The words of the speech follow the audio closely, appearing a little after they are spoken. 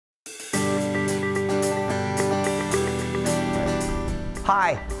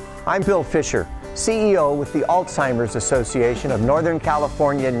Hi, I'm Bill Fisher, CEO with the Alzheimer's Association of Northern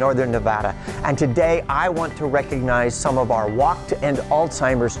California and Northern Nevada, and today I want to recognize some of our Walk to End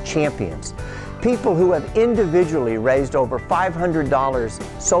Alzheimer's champions, people who have individually raised over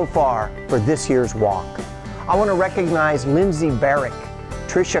 $500 so far for this year's walk. I want to recognize Lyndsey,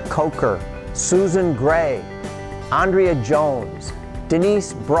 Tricia Coker, Susan Gray, Andrea Jones,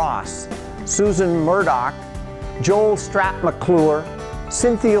 Denise Bross, Susan Murdoch, Joel Stratt-McClure,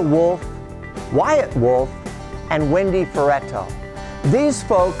 Cynthia Wolf, Wyatt Wolf, and Wendy Ferretto. These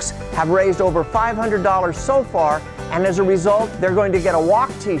folks have raised over $500 so far, and as a result, they're going to get a walk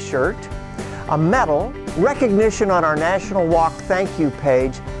t-shirt, a medal, recognition on our National Walk Thank You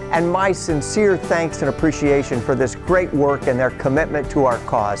page, and my sincere thanks and appreciation for this great work and their commitment to our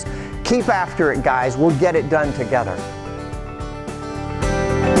cause. Keep after it, guys. We'll get it done together.